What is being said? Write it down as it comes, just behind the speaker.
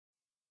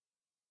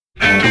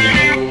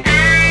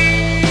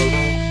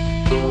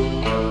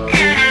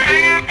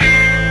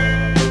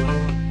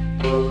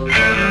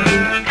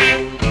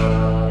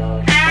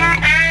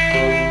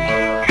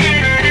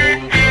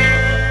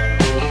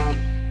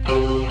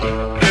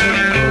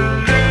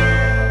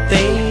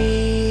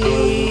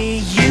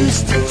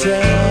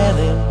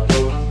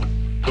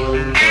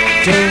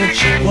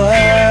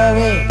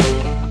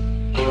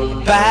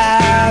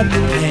About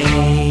the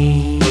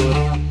pain,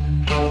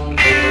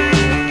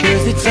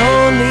 'cause it's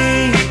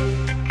only,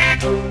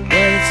 well,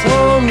 it's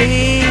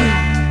only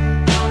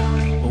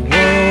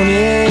one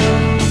inside.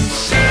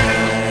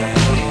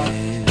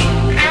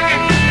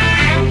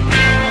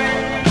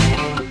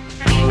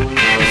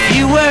 If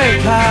you work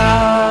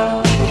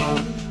hard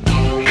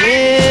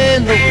in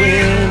the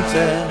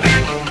winter,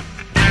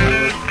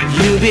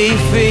 you'll be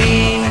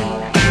free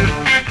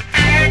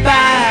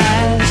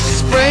by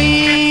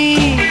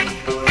spring.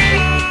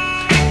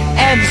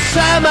 And the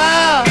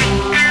summer,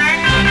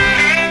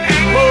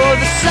 oh,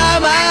 the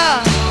summer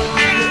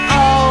will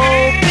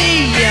all be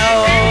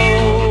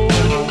yours.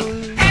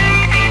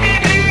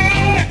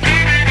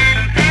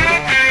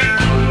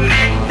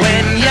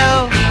 When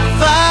you're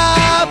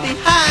far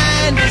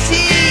behind the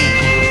sea,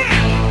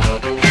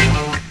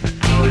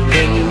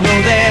 then you know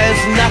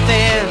there's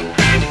nothing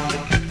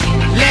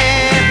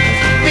left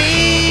to be.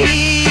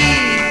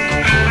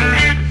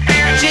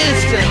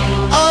 Just an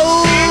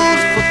old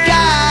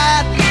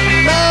forgotten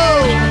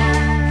mode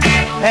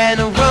and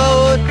a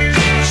road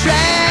to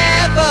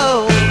travel,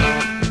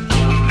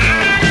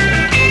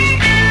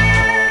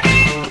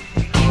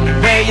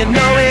 where you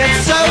know